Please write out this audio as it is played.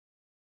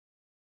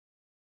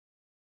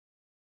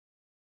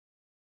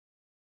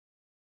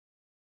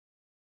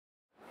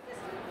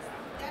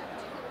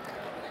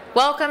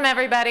Welcome,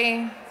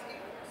 everybody.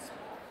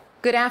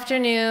 Good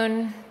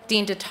afternoon,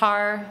 Dean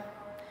Tatar,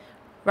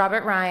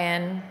 Robert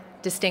Ryan,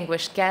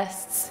 distinguished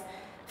guests,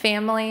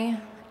 family,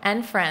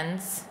 and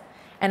friends,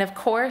 and of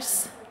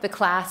course, the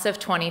class of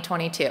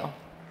 2022.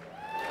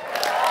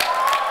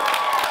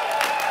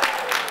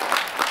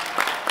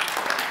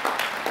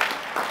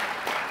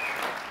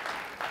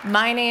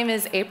 My name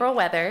is April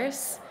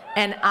Weathers,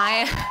 and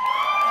I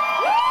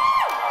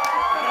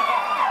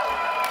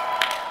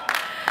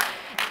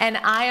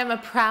am a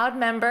proud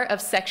member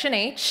of Section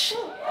H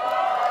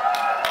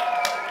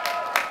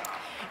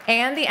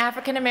and the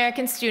African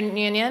American Student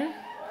Union,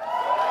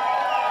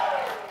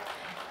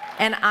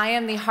 and I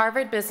am the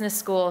Harvard Business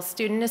School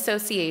Student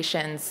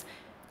Association's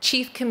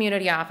Chief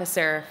Community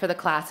Officer for the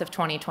class of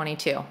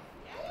 2022.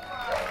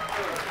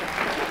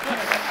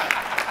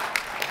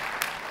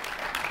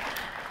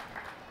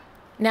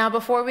 Now,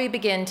 before we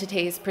begin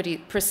today's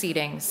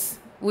proceedings,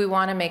 we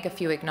want to make a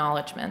few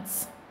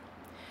acknowledgments.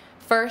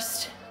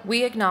 First,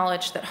 we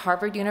acknowledge that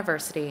Harvard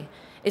University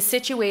is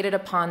situated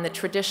upon the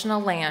traditional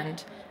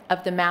land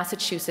of the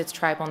Massachusetts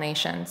tribal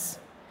nations.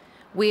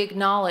 We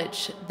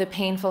acknowledge the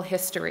painful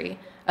history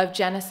of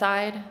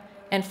genocide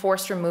and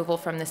forced removal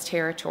from this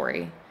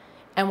territory,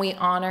 and we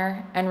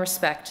honor and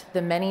respect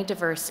the many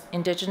diverse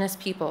indigenous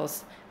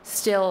peoples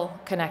still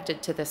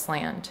connected to this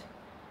land.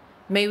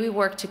 May we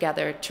work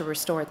together to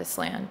restore this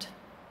land.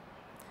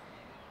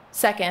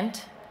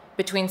 Second,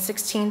 between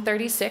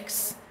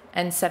 1636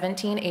 and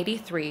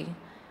 1783,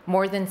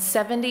 more than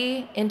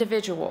 70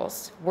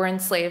 individuals were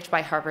enslaved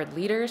by Harvard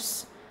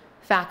leaders,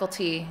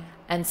 faculty,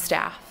 and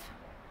staff.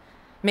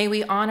 May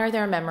we honor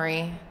their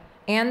memory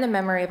and the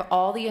memory of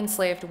all the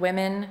enslaved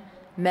women,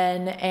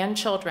 men, and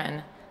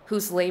children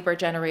whose labor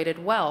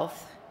generated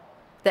wealth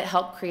that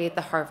helped create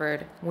the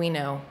Harvard we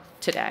know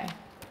today.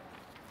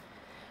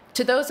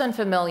 To those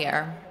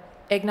unfamiliar,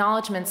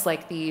 acknowledgments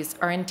like these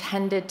are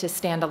intended to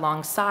stand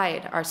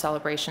alongside our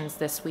celebrations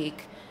this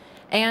week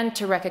and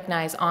to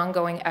recognize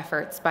ongoing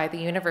efforts by the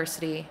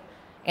university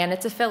and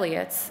its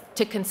affiliates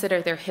to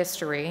consider their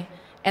history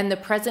and the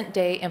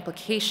present-day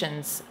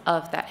implications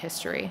of that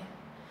history.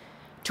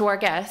 To our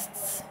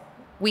guests,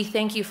 we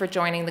thank you for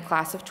joining the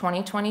class of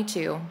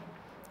 2022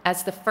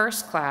 as the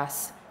first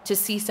class to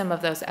see some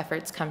of those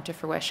efforts come to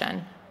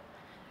fruition.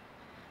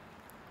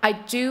 I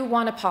do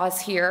want to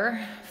pause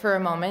here for a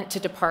moment to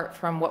depart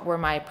from what were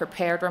my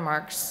prepared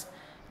remarks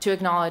to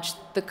acknowledge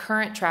the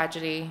current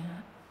tragedy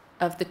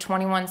of the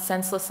 21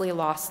 senselessly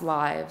lost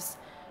lives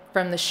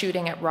from the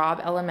shooting at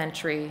Robb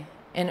Elementary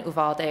in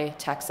Uvalde,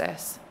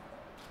 Texas.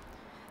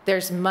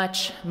 There's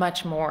much,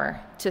 much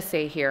more to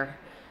say here,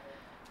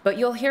 but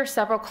you'll hear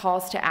several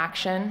calls to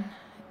action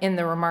in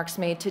the remarks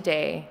made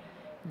today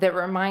that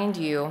remind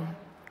you,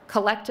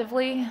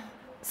 collectively,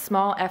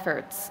 small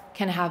efforts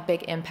can have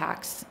big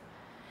impacts.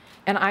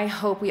 And I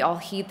hope we all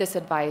heed this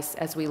advice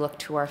as we look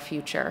to our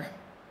future.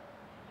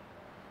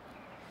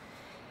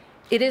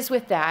 It is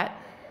with that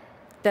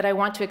I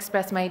want to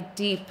express my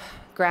deep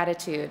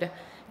gratitude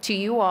to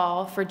you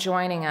all for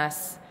joining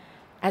us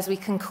as we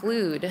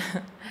conclude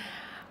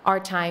our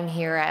time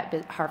here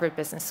at Harvard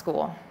Business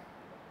School.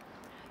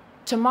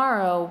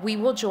 Tomorrow, we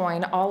will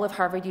join all of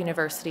Harvard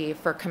University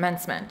for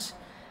commencement,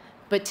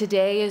 but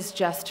today is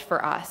just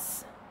for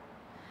us.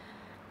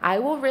 I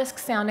will risk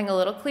sounding a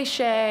little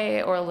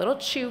cliche or a little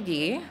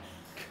chuggy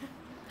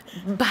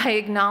by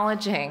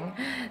acknowledging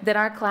that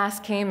our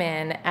class came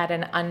in at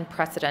an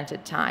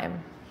unprecedented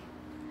time.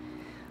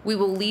 We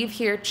will leave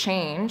here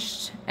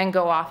changed and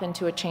go off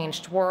into a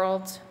changed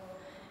world.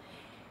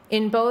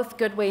 In both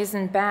good ways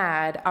and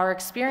bad, our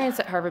experience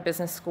at Harvard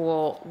Business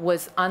School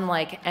was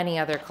unlike any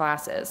other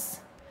classes.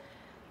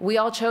 We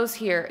all chose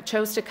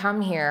to come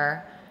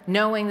here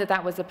knowing that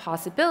that was a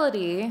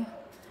possibility,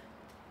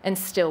 and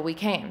still we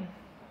came.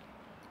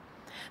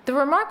 The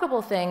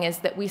remarkable thing is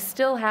that we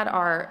still had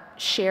our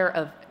share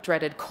of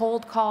dreaded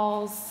cold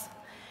calls,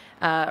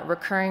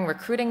 recurring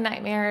recruiting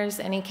nightmares,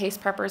 any case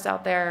preppers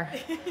out there,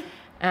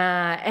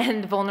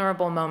 and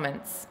vulnerable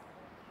moments.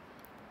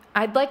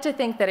 I'd like to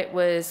think that it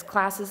was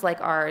classes like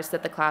ours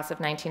that the class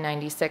of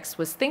 1996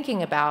 was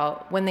thinking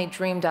about when they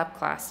dreamed up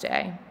Class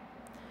Day.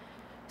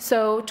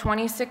 So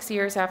 26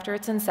 years after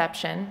its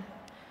inception,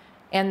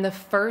 and the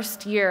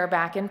first year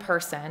back in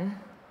person,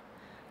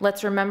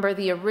 let's remember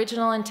the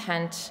original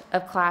intent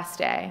of Class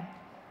Day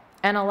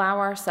and allow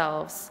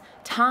ourselves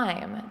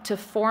time to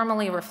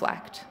formally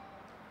reflect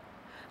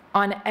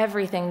on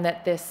everything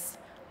that this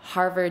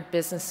Harvard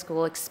Business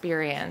School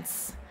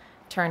experience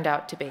turned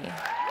out to be.